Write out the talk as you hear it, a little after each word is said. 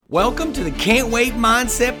Welcome to the Can't Wait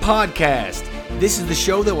Mindset Podcast. This is the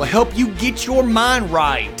show that will help you get your mind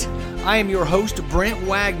right. I am your host, Brent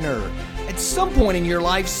Wagner. At some point in your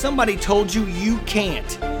life, somebody told you you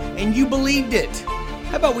can't, and you believed it.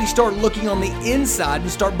 How about we start looking on the inside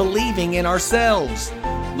and start believing in ourselves?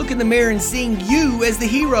 Look in the mirror and seeing you as the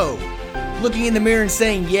hero. Looking in the mirror and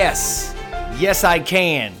saying, yes, I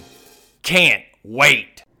can. Can't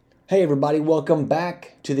wait. Hey everybody, welcome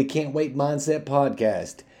back to the Can't Wait Mindset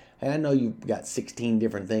Podcast. Hey, I know you've got 16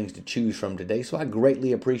 different things to choose from today, so I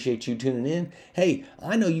greatly appreciate you tuning in. Hey,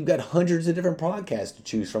 I know you've got hundreds of different podcasts to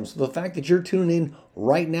choose from, so the fact that you're tuning in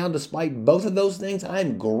right now despite both of those things,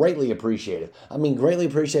 I'm greatly appreciative. Greatly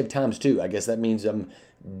appreciative times two. I guess that means I'm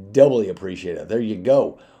doubly appreciative. There you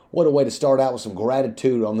go. What a way to start out with some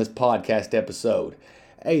gratitude on this podcast episode.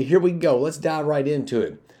 Hey, here we go. Let's dive right into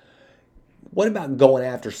it. What about going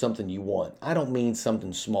after something you want? I don't mean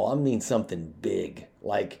something small. I mean something big.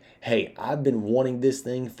 Like, hey, I've been wanting this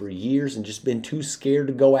thing for years and just been too scared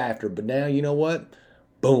to go after it. But now, you know what?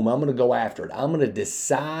 Boom, I'm going to go after it. I'm going to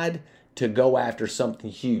decide to go after something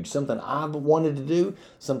huge, something I've wanted to do,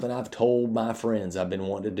 something I've told my friends I've been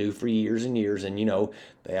wanting to do for years and years. And,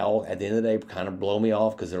 they all, at the end of the day, kind of blow me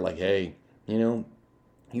off because they're like, hey, you've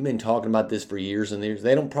been talking about this for years and years.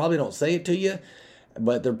 They probably don't say it to you,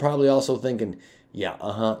 but they're probably also thinking, yeah,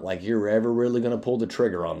 like you're ever really going to pull the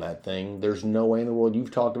trigger on that thing. There's no way in the world.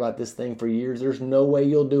 You've talked about this thing for years. There's no way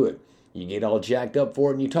you'll do it. You get all jacked up for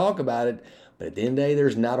it and you talk about it, but at the end of the day,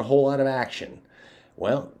 there's not a whole lot of action.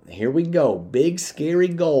 Well, here we go. Big, scary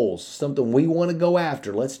goals, something we want to go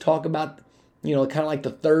after. Let's talk about, kind of like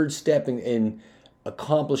the third step in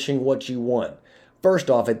accomplishing what you want. First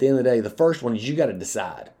off, at the end of the day, the first one is you got to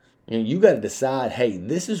decide. You got to decide, hey,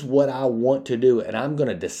 this is what I want to do, and I'm going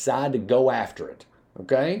to decide to go after it,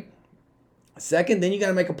 okay? Second, then you got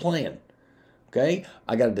to make a plan, okay?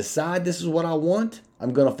 I got to decide this is what I want.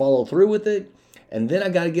 I'm going to follow through with it, and then I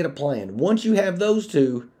got to get a plan. Once you have those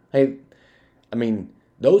two,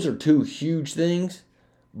 those are two huge things,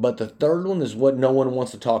 but the third one is what no one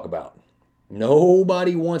wants to talk about.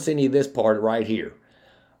 Nobody wants any of this part right here.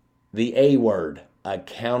 The A word,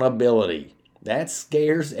 accountability. That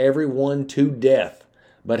scares everyone to death.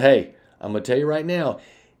 But hey, I'm going to tell you right now,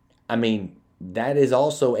 that is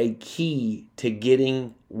also a key to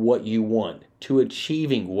getting what you want, to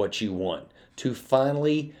achieving what you want, to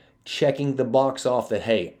finally checking the box off that,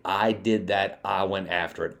 hey, I did that, I went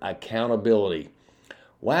after it. Accountability.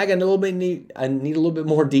 I need a little bit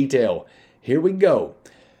more detail. Here we go.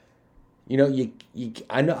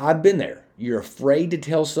 I know I've been there. You're afraid to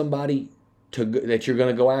tell somebody that you're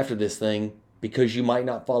going to go after this thing because you might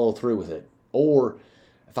not follow through with it. Or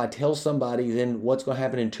if I tell somebody, then what's going to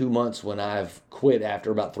happen in 2 months when I've quit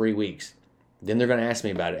after about 3 weeks? Then they're going to ask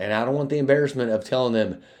me about it. And I don't want the embarrassment of telling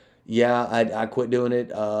them, yeah, I quit doing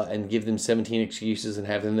it and give them 17 excuses and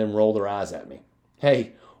having them roll their eyes at me.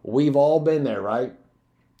 Hey, we've all been there, right?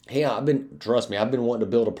 Hey, trust me, I've been wanting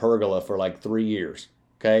to build a pergola for like 3 years,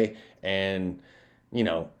 okay? And,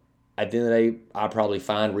 at the end of the day, I probably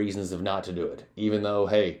find reasons of not to do it. Even though,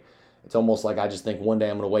 hey, it's almost like I just think one day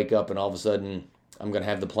I'm going to wake up and all of a sudden I'm going to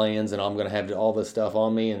have the plans and I'm going to have all this stuff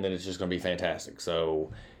on me and then it's just going to be fantastic.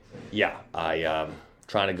 So, yeah, I'm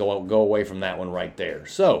trying to go away from that one right there.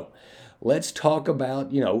 So, let's talk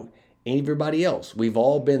about, everybody else. We've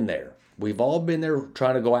all been there. We've all been there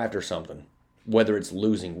trying to go after something. Whether it's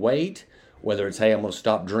losing weight, whether it's, hey, I'm going to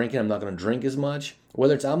stop drinking, I'm not going to drink as much.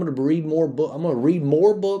 Whether it's I'm going to read more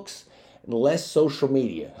books and less social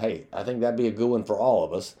media. Hey, I think that'd be a good one for all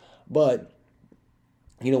of us. But,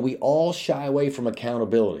 we all shy away from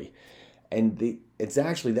accountability. And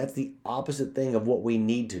that's the opposite thing of what we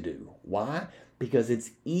need to do. Why? Because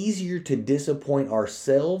it's easier to disappoint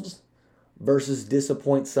ourselves versus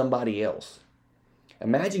disappoint somebody else.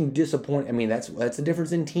 Imagine that's the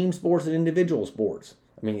difference in team sports and individual sports.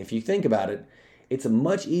 If you think about it, it's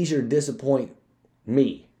much easier to disappoint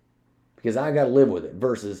me because I got to live with it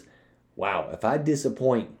versus, wow, if I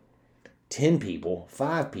disappoint 10 people,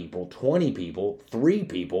 5 people, 20 people, 3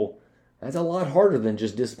 people, that's a lot harder than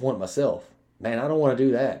just disappoint myself. Man, I don't want to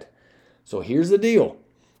do that. So here's the deal.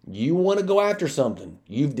 You want to go after something.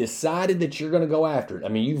 You've decided that you're going to go after it.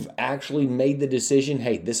 You've actually made the decision,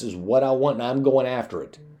 hey, this is what I want and I'm going after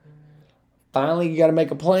it. Finally, you got to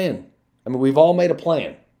make a plan. We've all made a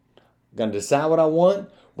plan. I'm going to decide what I want.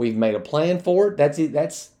 We've made a plan for it.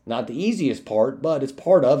 That's not the easiest part, but it's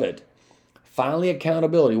part of it. Finally,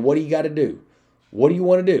 accountability. What do you got to do? What do you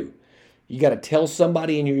want to do? You got to tell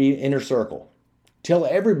somebody in your inner circle. Tell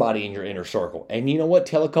everybody in your inner circle. And you know what?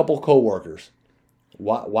 Tell a couple coworkers.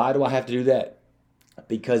 Why do I have to do that?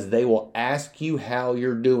 because they will ask you how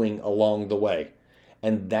you're doing along the way.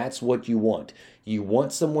 And that's what you want. You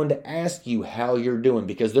want someone to ask you how you're doing,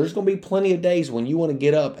 because there's going to be plenty of days when you want to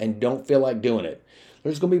get up and don't feel like doing it.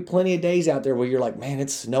 There's going to be plenty of days out there where you're like, man,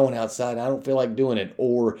 it's snowing outside. I don't feel like doing it.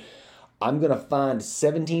 Or I'm going to find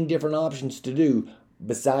 17 different options to do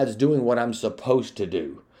besides doing what I'm supposed to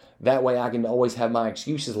do. That way I can always have my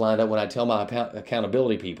excuses lined up when I tell my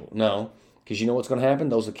accountability people. No, because you know what's going to happen?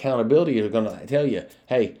 Those accountability are going to tell you,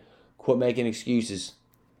 hey, quit making excuses.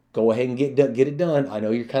 Go ahead and get it done. I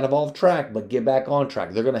know you're kind of off track, but get back on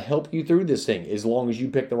track. They're going to help you through this thing as long as you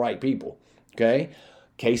pick the right people. Okay?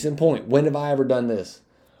 Case in point, when have I ever done this?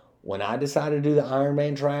 When I decided to do the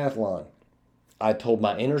Ironman triathlon, I told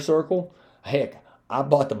my inner circle, heck, I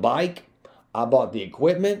bought the bike, I bought the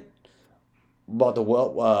equipment, bought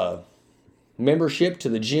the membership to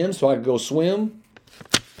the gym so I could go swim.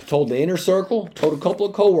 Told the inner circle, told a couple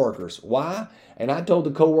of coworkers. Why? And I told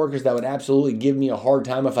the coworkers that would absolutely give me a hard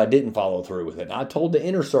time if I didn't follow through with it. I told the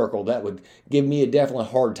inner circle that would give me a definitely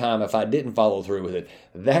hard time if I didn't follow through with it.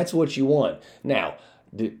 That's what you want. Now,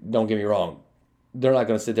 don't get me wrong. They're not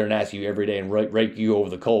going to sit there and ask you every day and rake you over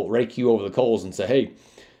the coals and say, hey,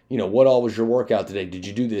 what all was your workout today? Did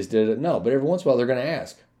you do this? Did it? No, but every once in a while they're going to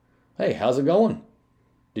ask, hey, how's it going?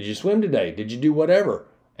 Did you swim today? Did you do whatever?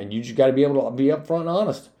 And you just got to be able to be upfront and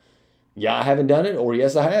honest. Yeah, I haven't done it, or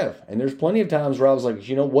yes, I have. And there's plenty of times where I was like,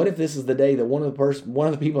 what if this is the day that one of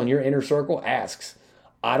the people in your inner circle asks?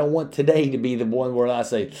 I don't want today to be the one where I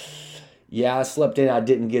say, yeah, I slept in, I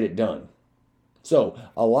didn't get it done. So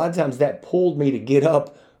a lot of times that pulled me to get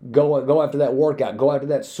up, go after that workout, go after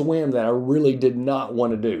that swim that I really did not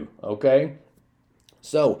want to do. Okay?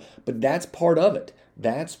 So, but that's part of it.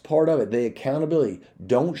 That's part of it. The accountability.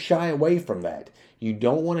 Don't shy away from that. You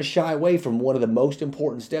don't want to shy away from one of the most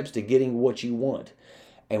important steps to getting what you want.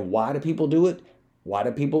 And why do people do it? Why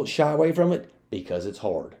do people shy away from it? Because it's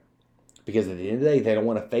hard. Because at the end of the day, they don't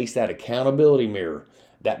want to face that accountability mirror.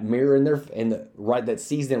 That mirror that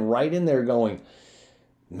sees them right in there going,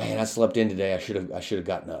 man, I slept in today. I should have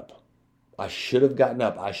gotten up. I should have gotten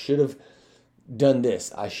up. I should have done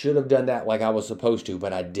this. I should have done that like I was supposed to,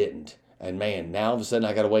 but I didn't. And man, now all of a sudden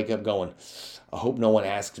I got to wake up going, I hope no one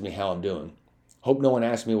asks me how I'm doing. Hope no one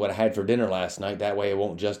asks me what I had for dinner last night. That way it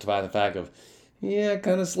won't justify the fact of, yeah, I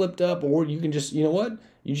kind of slipped up. Or you can just, you know what?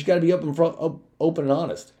 You just got to be open and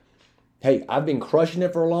honest. Hey, I've been crushing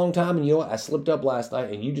it for a long time, and you know what? I slipped up last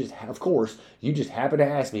night, and you just happened to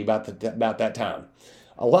ask me about that time.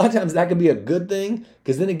 A lot of times that can be a good thing,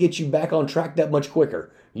 because then it gets you back on track that much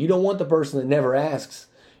quicker. You don't want the person that never asks.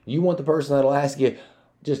 You want the person that'll ask you,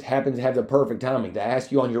 just happens to have the perfect timing to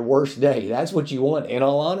ask you on your worst day. That's what you want. In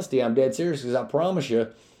all honesty, I'm dead serious, because I promise you,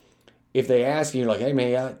 if they ask you, you're like, hey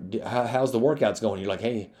man, how's the workouts going? You're like,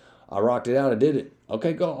 hey, I rocked it out. I did it.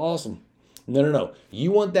 Okay, go, awesome. No.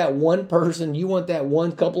 You want that one person, you want that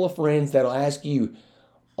one couple of friends that'll ask you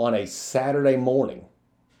on a Saturday morning,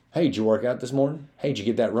 hey, did you work out this morning? Hey, did you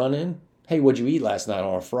get that run in? Hey, what'd you eat last night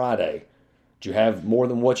on a Friday? Did you have more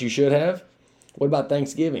than what you should have? What about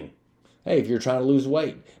Thanksgiving? Hey, if you're trying to lose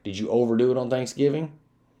weight, did you overdo it on Thanksgiving?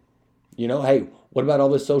 Hey, what about all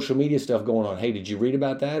this social media stuff going on? Hey, did you read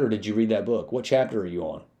about that, or did you read that book? What chapter are you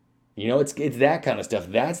on? It's that kind of stuff.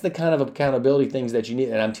 That's the kind of accountability things that you need.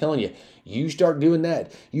 And I'm telling you, you start doing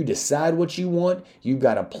that. You decide what you want. You've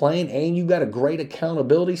got a plan, and you've got a great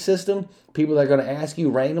accountability system. People that are going to ask you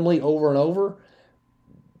randomly over and over.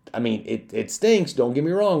 I mean, it stinks. Don't get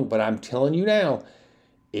me wrong, but I'm telling you now,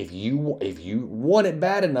 if you want it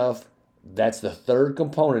bad enough, that's the third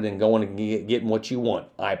component in going and getting what you want.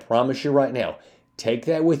 I promise you right now. Take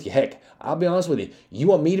that with you. Heck, I'll be honest with you. You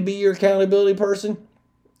want me to be your accountability person?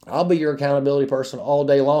 I'll be your accountability person all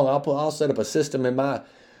day long. I'll set up a system in my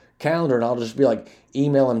calendar, and I'll just be like,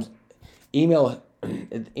 email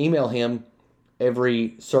him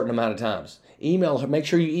every certain amount of times. Make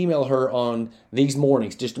sure you email her on these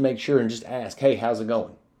mornings just to make sure, and just ask, hey, how's it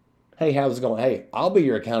going? Hey, how's it going? Hey, I'll be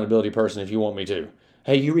your accountability person if you want me to.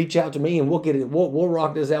 Hey, you reach out to me and we'll get it. We'll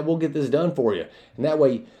rock this out. We'll get this done for you. And that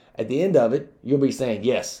way, at the end of it, you'll be saying,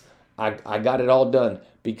 yes, I got it all done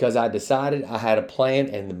because I decided, I had a plan.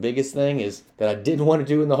 And the biggest thing is that I didn't want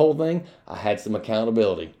to do in the whole thing, I had some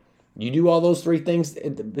accountability. You do all those three things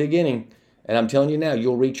at the beginning, and I'm telling you now,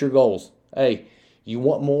 you'll reach your goals. Hey, you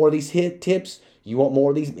want more of these hit tips? You want more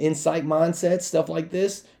of these insight mindsets, stuff like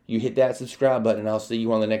this? You hit that subscribe button, and I'll see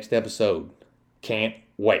you on the next episode. Can't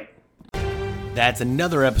wait. That's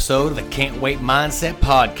another episode of the Can't Wait Mindset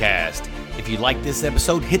Podcast. If you like this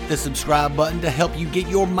episode, hit the subscribe button to help you get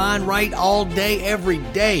your mind right all day, every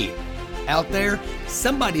day. Out there,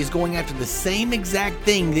 somebody is going after the same exact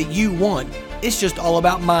thing that you want, It's just all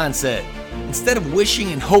about mindset. Instead of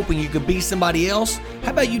wishing and hoping you could be somebody else,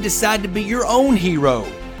 how about you decide to be your own hero?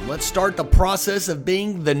 Let's start the process of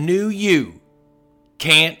being the new you.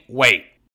 Can't wait.